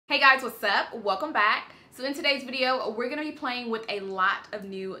Hey guys, what's up? Welcome back. So in today's video, we're gonna be playing with a lot of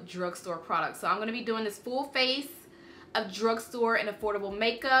new drugstore products. So I'm gonna be doing this full face of drugstore and affordable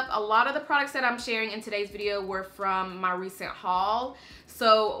makeup. A lot of the products that I'm sharing in today's video were from my recent haul.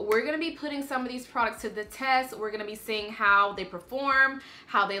 So we're gonna be putting some of these products to the test. We're gonna be seeing how they perform,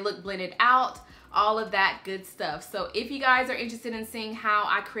 how they look blended out, all of that good stuff. So if you guys are interested in seeing how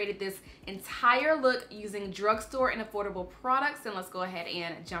I created this entire look using drugstore and affordable products, then let's go ahead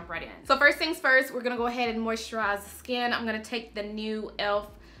and jump right in. So first things first, we're gonna go ahead and moisturize the skin. I'm gonna take the new e.l.f.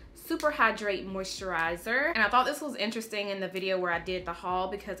 SuperHydrate Moisturizer. And I thought this was interesting in the video where I did the haul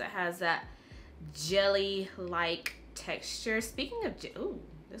because it has that jelly-like texture. Speaking of, ooh,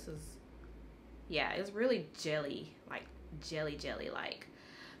 this is, yeah, it's really jelly, like jelly-like.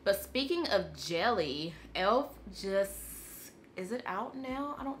 But speaking of jelly, e.l.f. just, is it out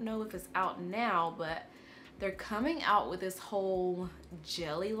now? I don't know if it's out now, but they're coming out with this whole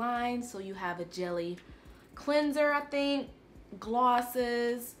jelly line. So you have a jelly cleanser, I think,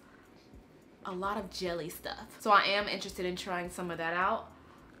 glosses, a lot of jelly stuff. So I am interested in trying some of that out.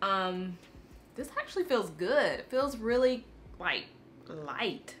 This actually feels good. It feels really like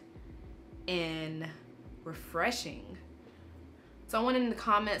light and refreshing. Someone in the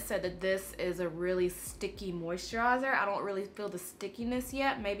comments said that this is a really sticky moisturizer. I don't really feel the stickiness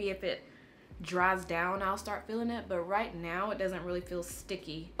yet. Maybe if it dries down, I'll start feeling it. But right now, it doesn't really feel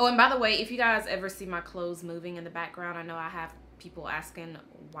sticky. Oh, and by the way, if you guys ever see my clothes moving in the background, I know I have people asking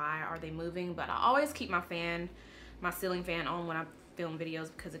why are they moving. But I always keep my ceiling fan on when I film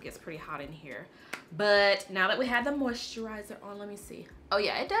videos because it gets pretty hot in here. But now that we have the moisturizer on, let me see. Oh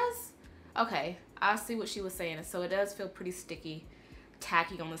yeah, it does. Okay, I see what she was saying. So it does feel pretty sticky,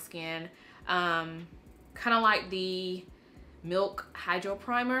 tacky on the skin, kind of like the Milk Hydro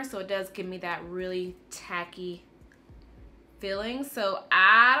Primer. So it does give me that really tacky feeling. So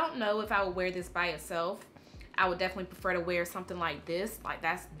I don't know if I would wear this by itself. I would definitely prefer to wear something like this, like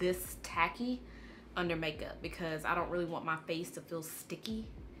that's this tacky under makeup, because I don't really want my face to feel sticky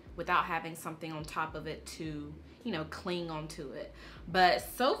without having something on top of it to, you know, cling onto it. But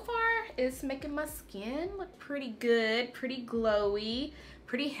so far it's making my skin look pretty good, pretty glowy,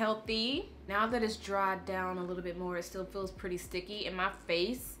 pretty healthy. Now that it's dried down a little bit more, it still feels pretty sticky, and my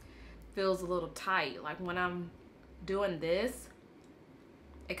face feels a little tight. Like when I'm doing this,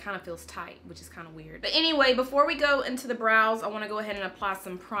 it kind of feels tight, which is kind of weird. But anyway, before we go into the brows, I want to go ahead and apply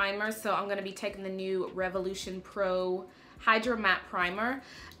some primer. So I'm going to be taking the new Revolution Pro Hydra Matte Primer.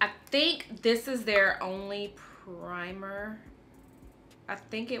 I think this is their only primer. I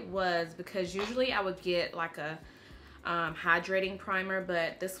think it was, because usually I would get like a hydrating primer,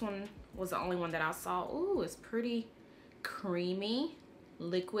 but this one was the only one that I saw. Ooh, it's pretty creamy,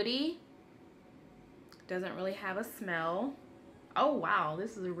 liquidy. Doesn't really have a smell. Oh wow,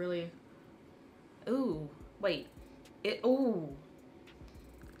 this is a really, ooh, wait, ooh,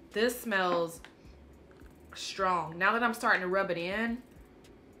 this smells strong. Now that I'm starting to rub it in,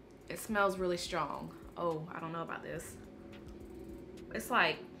 it smells really strong. Oh, I don't know about this. It's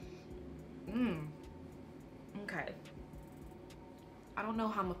like, okay. I don't know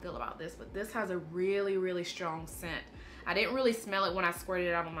how I'm gonna feel about this, but this has a really, really strong scent. I didn't really smell it when I squirted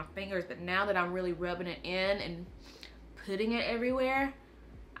it out on my fingers, but now that I'm really rubbing it in and putting it everywhere,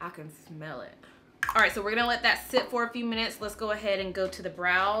 I can smell it. All right, so we're gonna let that sit for a few minutes. Let's go ahead and go to the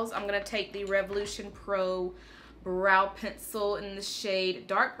brows. I'm gonna take the Revolution Pro brow pencil in the shade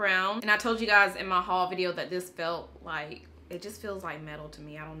dark brown. And I told you guys in my haul video that this felt like, it just feels like metal to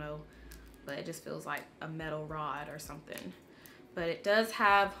me. I don't know, but it just feels like a metal rod or something. But it does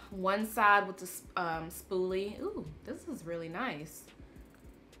have one side with the spoolie. Ooh, this is really nice.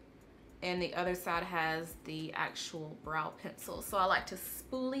 And the other side has the actual brow pencil. So I like to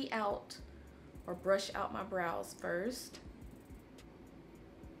spoolie out or brush out my brows first.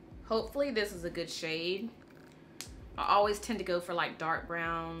 Hopefully this is a good shade. I always tend to go for like dark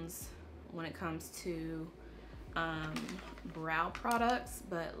browns when it comes to brow products,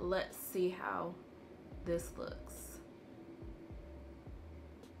 but let's see how this looks.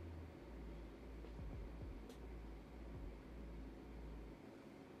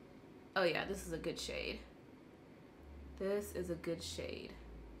 Oh yeah, this is a good shade. This is a good shade.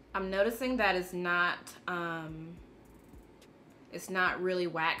 I'm noticing that it's not really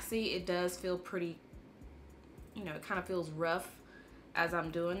waxy. It does feel pretty, you know, it kind of feels rough as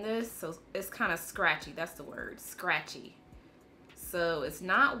I'm doing this. So it's kind of scratchy, that's the word, scratchy. So it's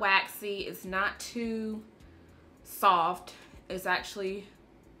not waxy, it's not too soft. It's actually,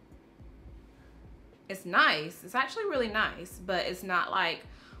 it's nice. It's actually really nice, but it's not like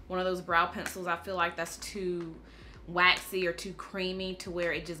one of those brow pencils. I feel like that's too waxy or too creamy to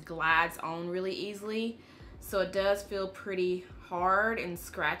where it just glides on really easily. So it does feel pretty hard and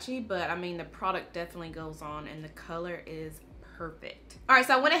scratchy, but I mean the product definitely goes on and the color is perfect. All right,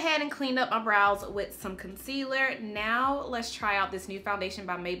 so I went ahead and cleaned up my brows with some concealer. Now let's try out this new foundation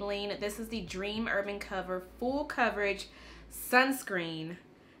by Maybelline. This is the Dream Urban Cover Full Coverage Sunscreen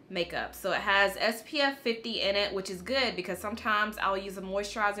Makeup. So it has SPF 50 in it, which is good because sometimes I'll use a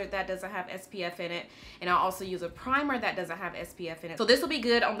moisturizer that doesn't have SPF in it, and I'll also use a primer that doesn't have SPF in it. So this will be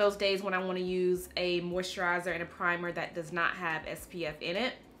good on those days when I want to use a moisturizer and a primer that does not have SPF in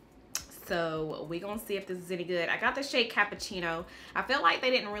it. So we're gonna see if this is any good. I got the shade Cappuccino. I feel like they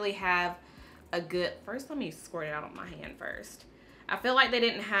didn't really have a good, first let me squirt it out on my hand first. I feel like they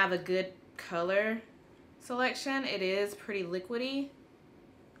didn't have a good color selection. It is pretty liquidy.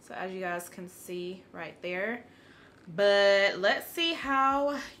 So as you guys can see right there, but let's see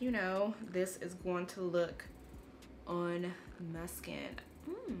how, you know, this is going to look on my skin.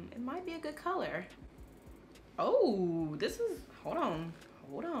 It might be a good color. Oh, this is, hold on.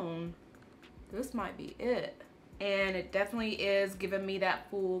 This might be it. And it definitely is giving me that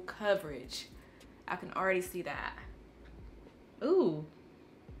full coverage. I can already see that. Ooh,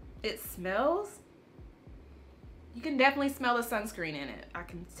 it smells. You can definitely smell the sunscreen in it. I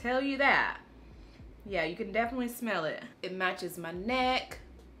can tell you that. Yeah, you can definitely smell it. It matches my neck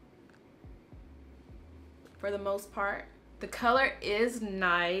for the most part. The color is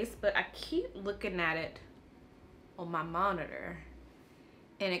nice, but I keep looking at it on my monitor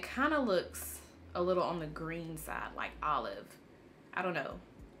and it kind of looks a little on the green side, like olive. I don't know.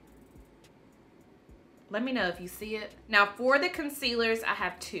 Let me know if you see it. Now for the concealers, I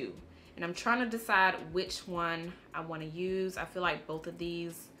have two. And I'm trying to decide which one I want to use. I feel like both of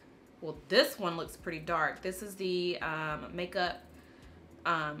these, well, this one looks pretty dark. This is the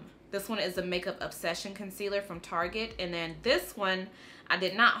this one is the Makeup Obsession Concealer from Target. And then this one, I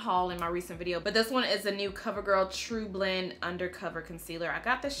did not haul in my recent video, but this one is the new CoverGirl TruBlend Undercover Concealer. I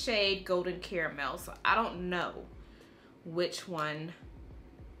got the shade Golden Caramel, so I don't know which one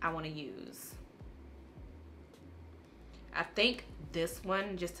I want to use. I think this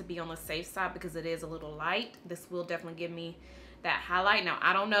one, just to be on the safe side because it is a little light, this will definitely give me that highlight. Now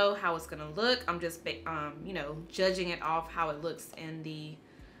I don't know how it's gonna look. I'm just you know, judging it off how it looks in the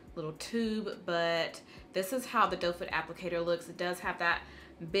little tube, but this is how the doe foot applicator looks. It does have that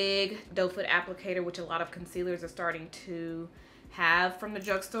big doe foot applicator, which a lot of concealers are starting to have from the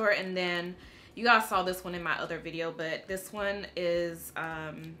drugstore. And then you guys saw this one in my other video, but this one is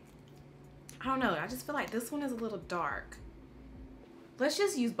I don't know, I just feel like this one is a little dark. Let's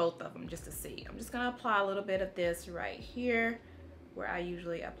just use both of them just to see. I'm just gonna apply a little bit of this right here where I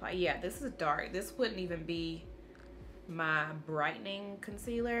usually apply. Yeah, this is dark. This wouldn't even be my brightening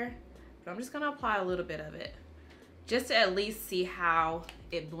concealer, but I'm just gonna apply a little bit of it just to at least see how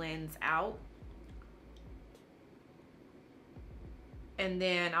it blends out. And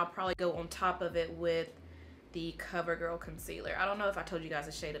then I'll probably go on top of it with the CoverGirl concealer. I don't know if I told you guys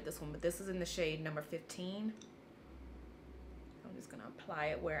the shade of this one, but this is in the shade number 15. I'm just gonna apply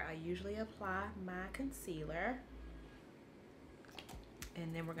it where I usually apply my concealer.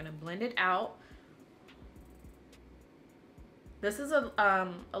 And then we're gonna blend it out. This is a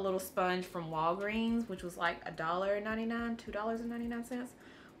little sponge from Walgreens, which was like $1.99, $2.99.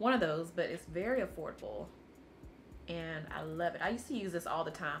 One of those, but it's very affordable. And I love it. I used to use this all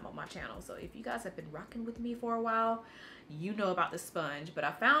the time on my channel. So if you guys have been rocking with me for a while, you know about this sponge. But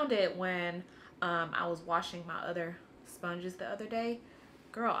I found it when I was washing my other sponges the other day.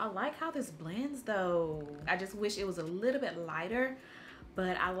 Girl, I like how this blends though. I just wish it was a little bit lighter,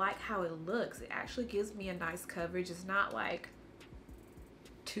 but I like how it looks. It actually gives me a nice coverage. It's not like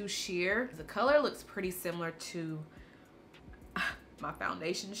too sheer. The color looks pretty similar to my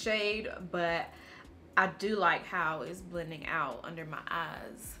foundation shade, but I do like how it's blending out under my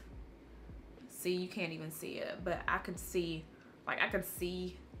eyes. See, you can't even see it, but I can see, like I can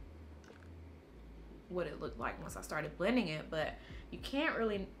see what it looked like once I started blending it, but you can't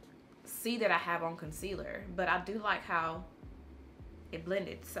really see that I have on concealer, but I do like how it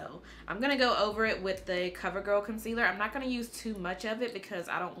blended. So I'm gonna go over it with the CoverGirl concealer. I'm not gonna use too much of it because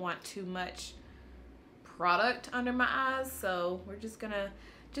I don't want too much product under my eyes. So we're just gonna,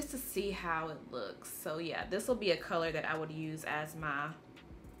 just to see how it looks. So yeah, this will be a color that I would use as my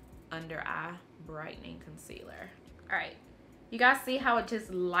under eye brightening concealer. All right, you guys see how it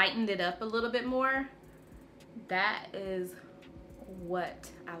just lightened it up a little bit more? That is what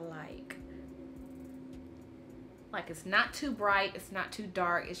I like. Like, it's not too bright, it's not too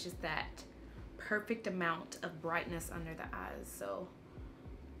dark, it's just that perfect amount of brightness under the eyes. So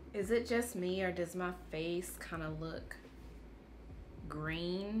Is it just me or does my face kind of look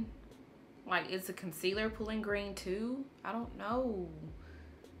green? Like, is the concealer pulling green too? I don't know.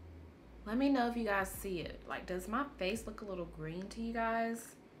 Let me know if you guys see it. Like, does my face look a little green to you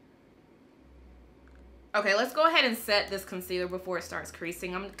guys? Okay, let's go ahead and set this concealer before it starts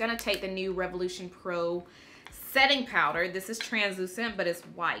creasing. I'm gonna take the new Revolution Pro setting powder. This is translucent, but it's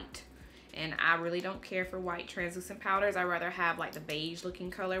white. And I really don't care for white translucent powders. I rather have like the beige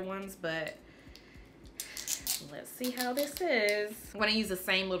looking color ones, but let's see how this is. I'm gonna use the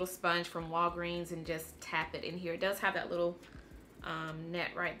same little sponge from Walgreens and just tap it in here. It does have that little net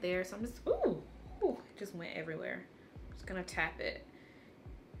right there. So I'm just, ooh, it just went everywhere. I'm just gonna tap it.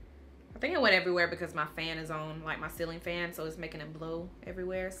 I think it went everywhere because my fan is on, like my ceiling fan, so it's making it blow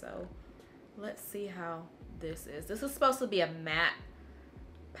everywhere. So let's see how this is. This is supposed to be a matte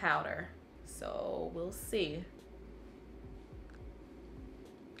powder, so we'll see.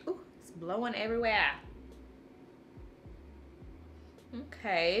 Ooh, it's blowing everywhere.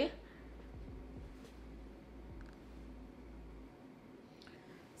 Okay.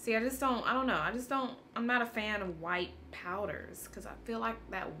 See, I don't know. I'm not a fan of white powders because I feel like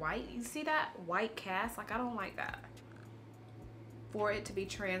that white, you see that white cast? Like, I don't like that. For it to be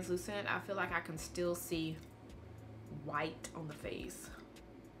translucent, I feel like I can still see white on the face.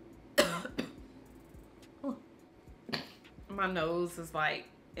 My nose is like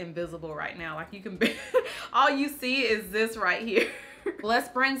invisible right now. Like, you can all you see is this right here. Let's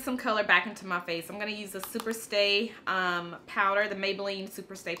bring some color back into my face. I'm gonna use the Superstay powder, the Maybelline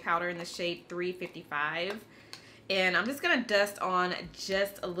Superstay powder in the shade 355. And I'm just gonna dust on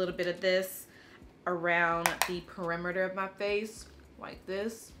just a little bit of this around the perimeter of my face, like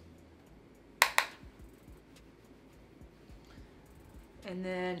this. And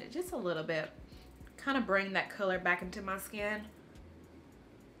then just a little bit, kind of bring that color back into my skin.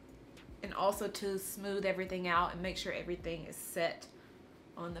 And also to smooth everything out and make sure everything is set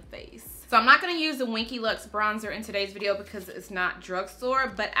on the face. So I'm not going to use the Winky Lux bronzer in today's video because it's not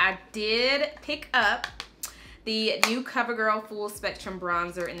drugstore, but I did pick up the new Covergirl Full Spectrum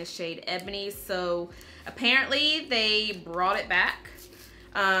Bronzer in the shade Ebony. So apparently they brought it back.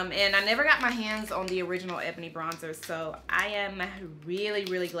 And I never got my hands on the original Ebony bronzer, so I am really,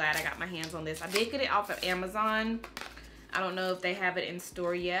 really glad I got my hands on this. I did get it off of Amazon. I don't know if they have it in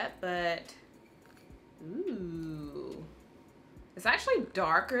store yet, but ooh, it's actually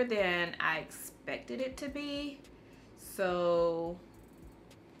darker than I expected it to be. So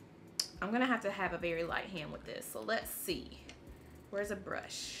I'm gonna have to have a very light hand with this. So let's see. Where's a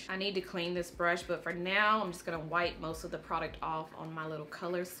brush? I need to clean this brush, but for now, I'm just gonna wipe most of the product off on my little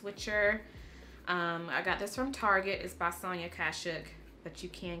color switcher. I got this from Target. It's by Sonia Kashuk, but you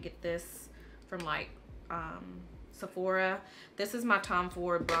can get this from like Sephora. This is my Tom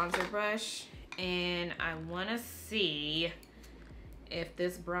Ford bronzer brush, and I wanna see if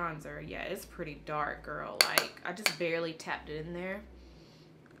this bronzer, yeah, it's pretty dark, girl. Like, I just barely tapped it in there.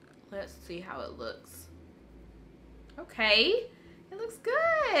 Let's see how it looks. Okay. It looks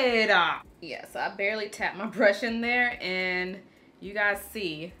good. Yes, I barely tapped my brush in there, and you guys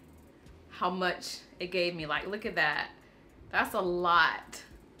see how much it gave me. Like, look at that. That's a lot.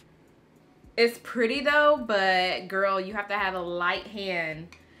 It's pretty though, but girl, you have to have a light hand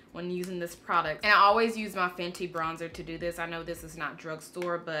when using this product. And I always use my Fenty bronzer to do this. I know this is not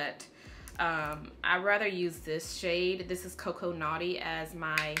drugstore, but I'd rather use this shade. This is Cocoa Naughty as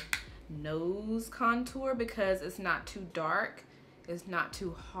my nose contour because it's not too dark. It's not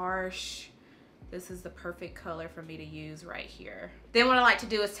too harsh. This is the perfect color for me to use right here. Then what I like to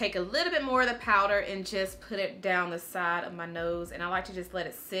do is take a little bit more of the powder and just put it down the side of my nose. And I like to just let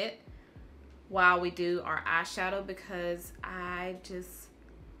it sit while we do our eyeshadow because I just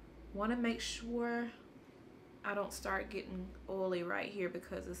want to make sure I don't start getting oily right here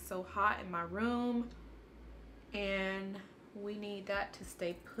because it's so hot in my room. And we need that to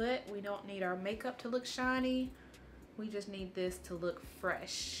stay put. We don't need our makeup to look shiny. We just need this to look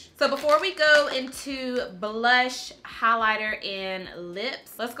fresh. So before we go into blush, highlighter, and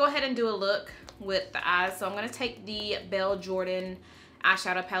lips, let's go ahead and do a look with the eyes. So I'm gonna take the Belle Jorden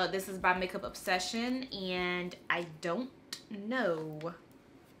eyeshadow palette. This is by Makeup Obsession, and I don't know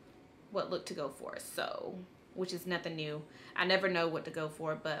what look to go for, so, which is nothing new. I never know what to go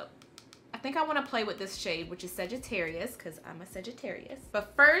for, but I think I wanna play with this shade, which is Sagittarius, because I'm a Sagittarius.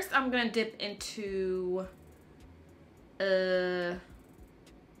 But first, I'm gonna dip into yeah,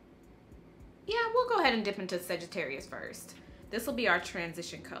 we'll go ahead and dip into Sagittarius first. This will be our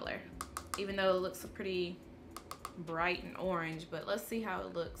transition color, even though it looks pretty bright and orange, but let's see how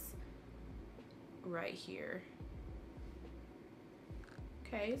it looks right here.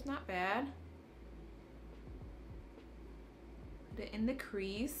 Okay, it's not bad. Put it in the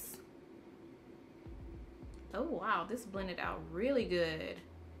crease. Oh wow, this blended out really good.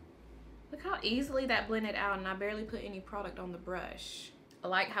 Look how easily that blended out, and I barely put any product on the brush. I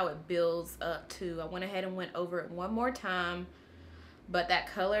like how it builds up too. I went ahead and went over it one more time, but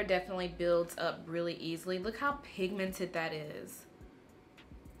that color definitely builds up really easily. Look how pigmented that is.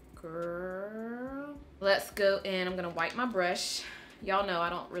 Girl. Let's go in. I'm gonna wipe my brush. Y'all know I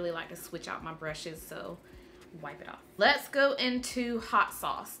don't really like to switch out my brushes, so wipe it off. Let's go into Hot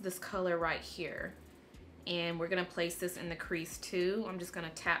Sauce, this color right here. And we're gonna place this in the crease too. I'm just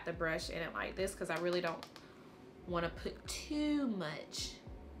gonna tap the brush in it like this because I really don't want to put too much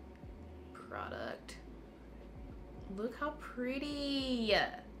product. Look how pretty.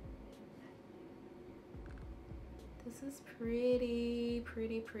 This is pretty,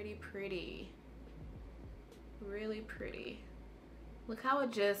 pretty, pretty, pretty. Really pretty. Look how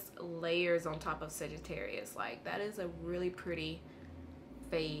it just layers on top of Sagittarius. Like, that is a really pretty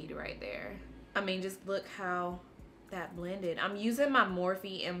fade right there. I mean, just look how that blended. I'm using my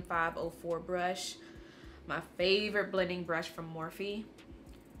Morphe M504 brush, my favorite blending brush from Morphe.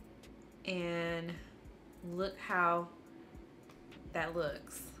 And look how that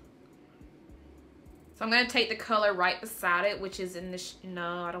looks. So I'm gonna take the color right beside it, which is in the,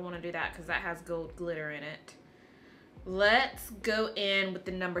 no, I don't wanna do that because that has gold glitter in it. Let's go in with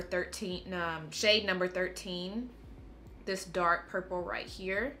the number 13, shade number 13. This dark purple right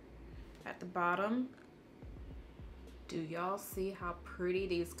here at the bottom. Do y'all see how pretty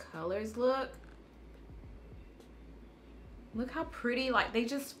these colors look? Look how pretty, like they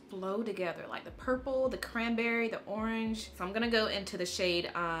just flow together, like the purple, the cranberry, the orange. So I'm gonna go into the shade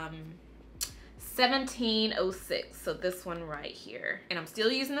 1706, so this one right here. And I'm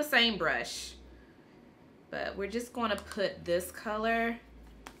still using the same brush, but we're just gonna put this color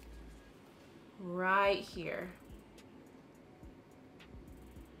right here.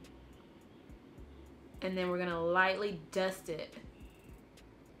 And then we're gonna lightly dust it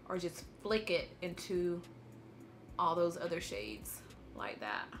or just flick it into all those other shades like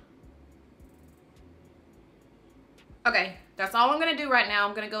that. Okay, that's all I'm gonna do right now.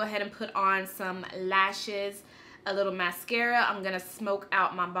 I'm gonna go ahead and put on some lashes, a little mascara. I'm gonna smoke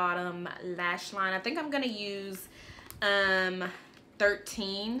out my bottom lash line. I think I'm gonna use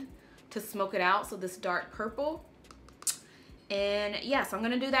 13 to smoke it out, so this dark purple. And yeah, so I'm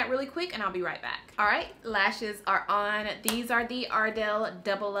gonna do that really quick and I'll be right back. All right, lashes are on. These are the Ardell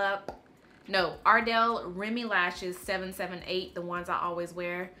Ardell Remy Lashes 778, the ones I always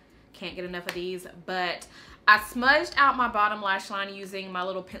wear. Can't get enough of these, but I smudged out my bottom lash line using my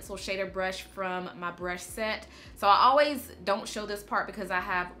little pencil shader brush from my brush set. So I always don't show this part because I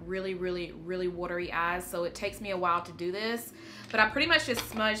have really, really, really watery eyes, so it takes me a while to do this. But I pretty much just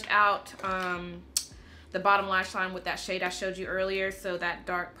smudged out the bottom lash line with that shade I showed you earlier, so that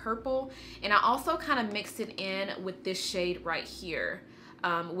dark purple. And I also kind of mixed it in with this shade right here,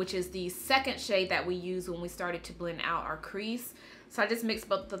 which is the second shade that we used when we started to blend out our crease. So I just mixed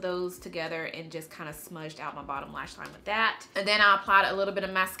both of those together and just kind of smudged out my bottom lash line with that. And then I applied a little bit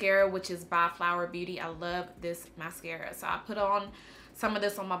of mascara, which is by Flower Beauty. I love this mascara. So I put on some of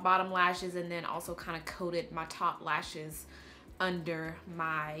this on my bottom lashes and then also kind of coated my top lashes under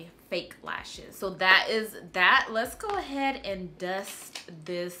my fake lashes. So that is that. Let's go ahead and dust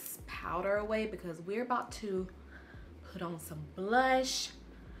this powder away because we're about to put on some blush,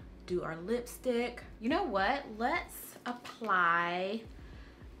 do our lipstick. You know what? Let's apply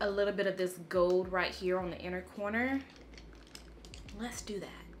a little bit of this gold right here on the inner corner. Let's do that.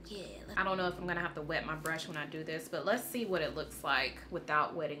 Yeah. I don't know if I'm gonna have to wet my brush when I do this, but let's see what it looks like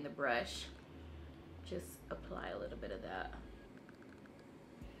without wetting the brush. Just apply a little bit of that.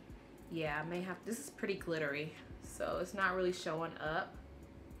 Yeah, I may have, this is pretty glittery, so it's not really showing up.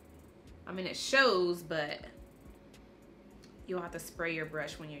 I mean, it shows, but you'll have to spray your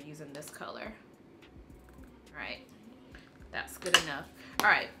brush when you're using this color. All right, that's good enough. All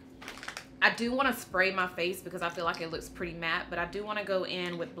right, I do want to spray my face because I feel like it looks pretty matte, but I do want to go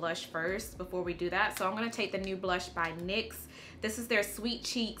in with blush first before we do that. So I'm going to take the new blush by NYX. This is their Sweet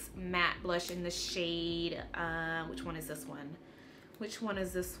Cheeks matte blush in the shade, which one is this one? Which one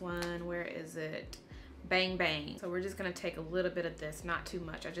is this one? Where is it? Bang Bang. So we're just gonna take a little bit of this, not too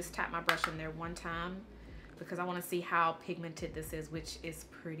much. I just tapped my brush in there one time because I wanna see how pigmented this is, which is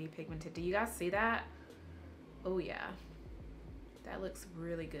pretty pigmented. Do you guys see that? Oh yeah, that looks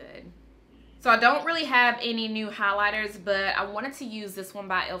really good. So I don't really have any new highlighters, but I wanted to use this one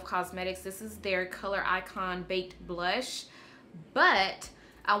by e.l.f. Cosmetics. This is their Color Icon Baked Blush, but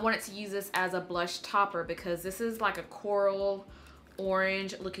I wanted to use this as a blush topper because this is like a coral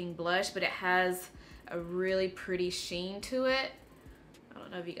orange looking blush, but it has a really pretty sheen to it. I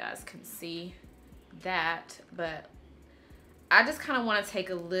don't know if you guys can see that, but I just kind of want to take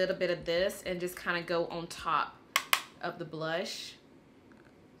a little bit of this and just kind of go on top of the blush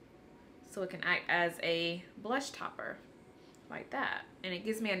so it can act as a blush topper like that, and it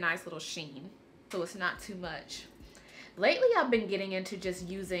gives me a nice little sheen so it's not too much. Lately I've been getting into just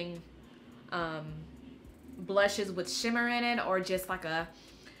using blushes with shimmer in it, or just like a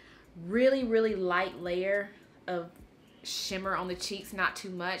really light layer of shimmer on the cheeks, not too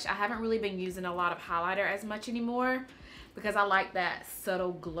much. I haven't really been using a lot of highlighter as much anymore because I like that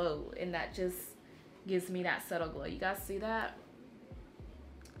subtle glow, and that just gives me that subtle glow. You guys see that?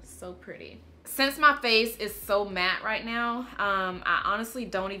 So pretty. Since my face is so matte right now, I honestly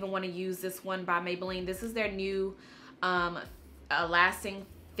don't even want to use this one by Maybelline. This is their new Lasting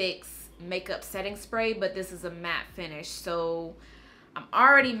Fix makeup setting spray, but this is a matte finish, so I'm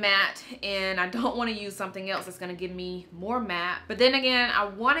already matte and I don't want to use something else that's going to give me more matte. But then again, I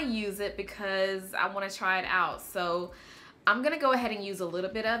want to use it because I want to try it out, so I'm going to go ahead and use a little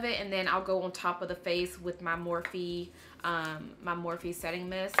bit of it, and then I'll go on top of the face with my Morphe setting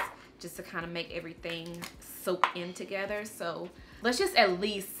mist, just to kind of make everything soak in together. So let's just at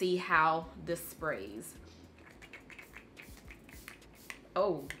least see how this sprays.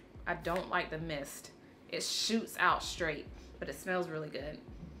 Oh, I don't like the mist. It shoots out straight, but it smells really good.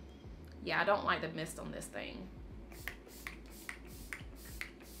 Yeah, I don't like the mist on this thing.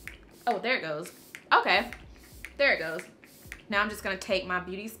 Oh, there it goes. Okay, there it goes. Now I'm just gonna take my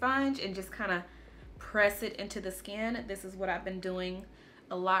beauty sponge and just kind of press it into the skin. This is what I've been doing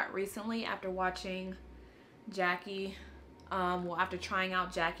a lot recently after watching Jackie, after trying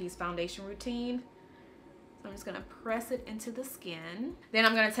out Jackie's foundation routine. So I'm just gonna press it into the skin. Then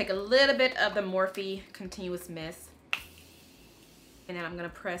I'm gonna take a little bit of the Morphe Continuous Mist, and then I'm gonna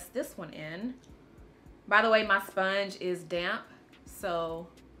press this one in. By the way, my sponge is damp, so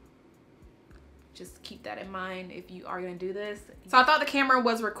just keep that in mind if you are gonna do this. So I thought the camera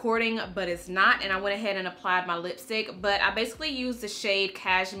was recording, but it's not, and I went ahead and applied my lipstick, but I basically used the shade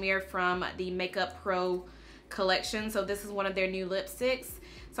Cashmere from the Makeup Pro collection. So this is one of their new lipsticks.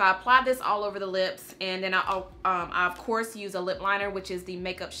 So I applied this all over the lips, and then I of course use a lip liner, which is the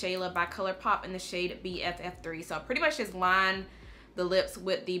MakeupShayla by Colourpop in the shade BFF3. So I pretty much just line the lips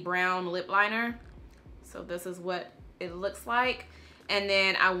with the brown lip liner. So this is what it looks like. And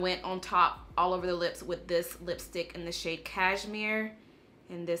then I went on top all over the lips with this lipstick in the shade Cashmere.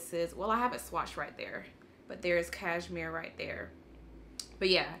 And this is, well, I have it swatched right there, but there's Cashmere right there. But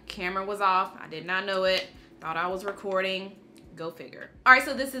yeah, camera was off. I did not know it. Thought I was recording. Go figure. All right,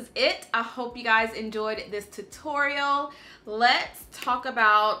 so this is it. I hope you guys enjoyed this tutorial. Let's talk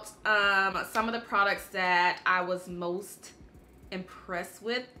about some of the products that I was most impressed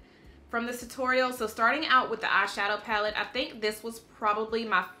with from this tutorial. So starting out with the eyeshadow palette, I think this was probably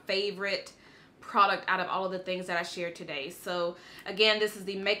my favorite product out of all of the things that I shared today. So again, this is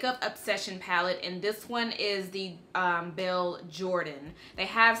the Makeup Obsession palette, and this one is the Belle Jorden. They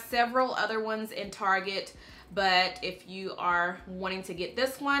have several other ones in Target, but if you are wanting to get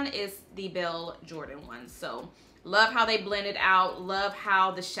this one, it's the Belle Jorden one. So love how they blended out, love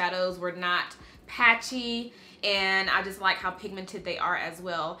how the shadows were not patchy, and I just like how pigmented they are as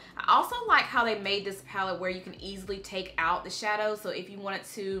well. I also like how they made this palette where you can easily take out the shadows. So if you wanted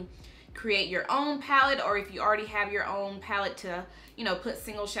to create your own palette, or if you already have your own palette to, you know, put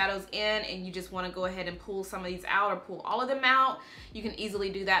single shadows in and you just want to go ahead and pull some of these out or pull all of them out, you can easily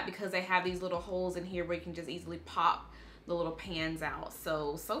do that because they have these little holes in here where you can just easily pop the little pans out.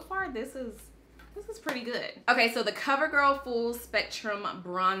 So far this is pretty good. Okay, so the Covergirl Full Spectrum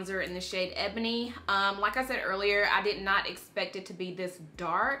Bronzer in the shade Ebony. Like I said earlier, I did not expect it to be this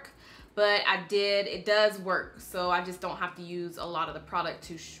dark, but I did. It does work, so I just don't have to use a lot of the product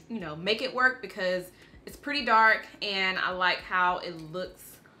to, you know, make it work, because it's pretty dark and I like how it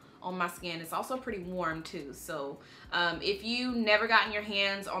looks on my skin. It's also pretty warm too. So if you never gotten your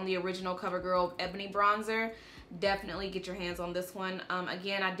hands on the original Covergirl Ebony bronzer, definitely get your hands on this one.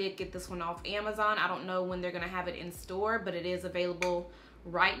 Again, I did get this one off Amazon. I don't know when they're gonna have it in store, but it is available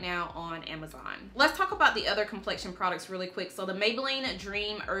right now on Amazon. Let's talk about the other complexion products really quick. So the Maybelline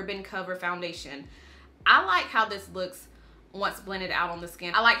Dream Urban Cover Foundation. I like how this looks once blended out on the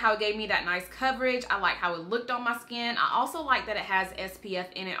skin. I like how it gave me that nice coverage. I like how it looked on my skin. I also like that it has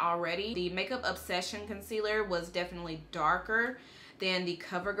SPF in it already. The Makeup Obsession concealer was definitely darker than the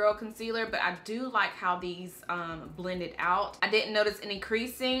Covergirl concealer, but I do like how these blended out. I didn't notice any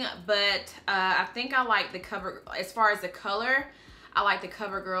creasing, but I think I like the Cover, as far as the color, I like the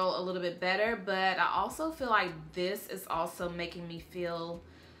Covergirl a little bit better, but I also feel like this is also making me feel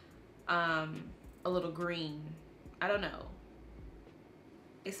a little green. I don't know.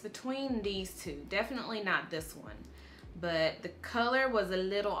 It's between these two. Definitely not this one. But the color was a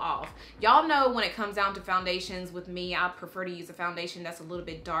little off. Y'all know when it comes down to foundations with me, I prefer to use a foundation that's a little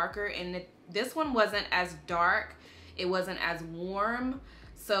bit darker. And this one wasn't as dark. It wasn't as warm.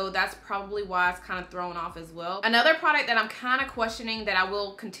 So that's probably why it's kind of thrown off as well. Another product that I'm kind of questioning that I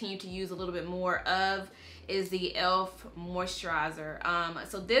will continue to use a little bit more of is the e.l.f. moisturizer.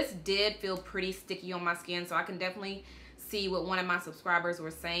 So this did feel pretty sticky on my skin. So I can definitely see what one of my subscribers were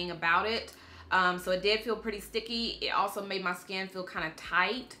saying about it. So it did feel pretty sticky. It also made my skin feel kind of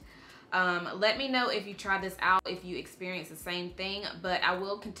tight. Let me know if you try this out, if you experience the same thing, but I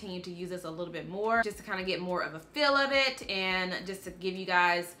will continue to use this a little bit more just to kind of get more of a feel of it and just to give you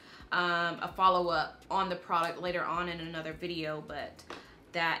guys a follow-up on the product later on in another video. But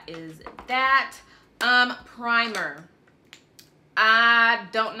that is that. Primer. I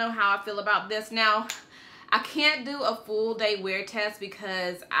don't know how I feel about this now. I can't do a full day wear test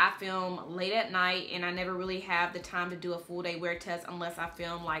because I film late at night and I never really have the time to do a full day wear test unless I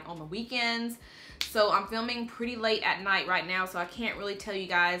film like on the weekends. So I'm filming pretty late at night right now, so I can't really tell you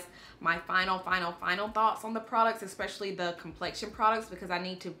guys my final thoughts on the products, especially the complexion products, because I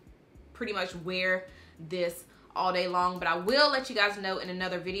need to pretty much wear this all day long. But I will let you guys know in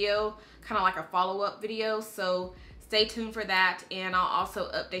another video, kind of like a follow-up video. So stay tuned for that, and I'll also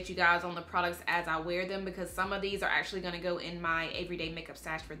update you guys on the products as I wear them, because some of these are actually going to go in my everyday makeup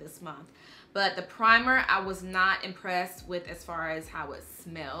stash for this month. But the primer, I was not impressed with as far as how it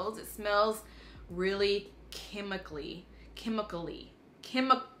smells. It smells really chemically.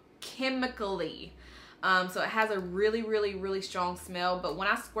 So it has a really strong smell, but when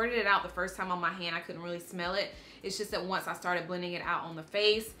I squirted it out the first time on my hand, I couldn't really smell it. It's just that once I started blending it out on the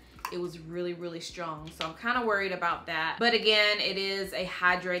face, it was really strong. So I'm kind of worried about that. But again, it is a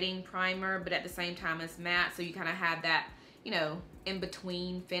hydrating primer, but at the same time it's matte, so you kind of have that, you know, in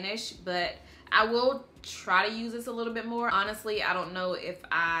between finish. But I will try to use this a little bit more. Honestly, I don't know if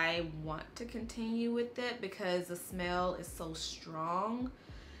I want to continue with it because the smell is so strong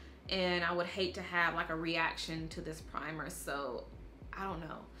and I would hate to have like a reaction to this primer. So I don't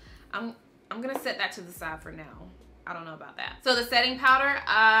know. I'm gonna set that to the side for now. I don't know about that. So the setting powder,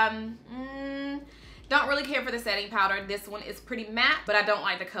 don't really care for the setting powder. This one is pretty matte, but I don't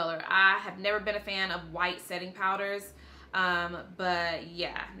like the color. I have never been a fan of white setting powders. But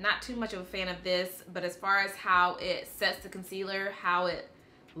yeah, not too much of a fan of this. But as far as how it sets the concealer, how it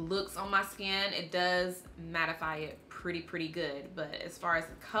looks on my skin, it does mattify it pretty good. But as far as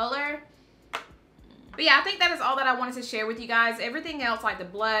the color, but yeah, I think that is all that I wanted to share with you guys. Everything else, like the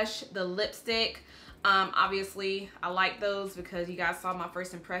blush, the lipstick, obviously I like those because you guys saw my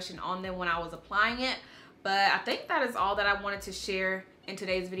first impression on them when I was applying it. But I think that is all that I wanted to share in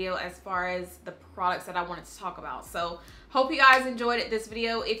today's video as far as the products that I wanted to talk about. So hope you guys enjoyed this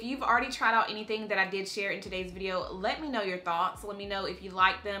video. If you've already tried out anything that I did share in today's video, let me know your thoughts. Let me know if you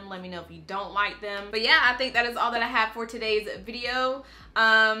like them. Let me know if you don't like them. But yeah, I think that is all that I have for today's video.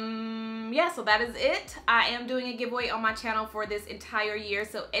 Yeah, so that is it. I am doing a giveaway on my channel for this entire year.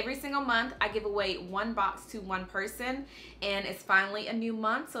 So every single month I give away one box to one person, and it's finally a new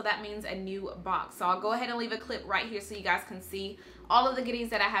month, so that means a new box. So I'll go ahead and leave a clip right here so you guys can see all of the goodies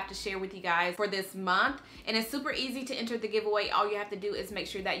that I have to share with you guys for this month. And it's super easy to enter the giveaway. All you have to do is make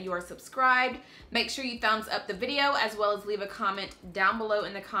sure that you are subscribed. Make sure you thumbs up the video, as well as leave a comment down below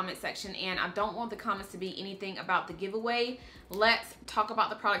in the comment section. And I don't want the comments to be anything about the giveaway. Let's talk about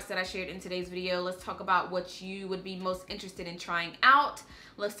the products that I shared in today's video. Let's talk about what you would be most interested in trying out.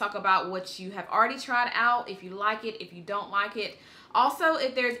 Let's talk about what you have already tried out, if you like it, if you don't like it. Also,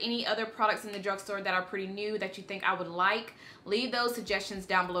 if there's any other products in the drugstore that are pretty new that you think I would like, leave those suggestions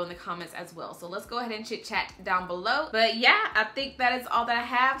down below in the comments as well. So let's go ahead and chit chat down below. But yeah, I think that is all that I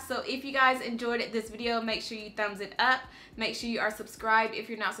have. So if you guys enjoyed this video, make sure you thumbs it up. Make sure you are subscribed if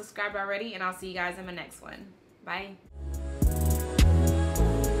you're not subscribed already, and I'll see you guys in my next one. Bye.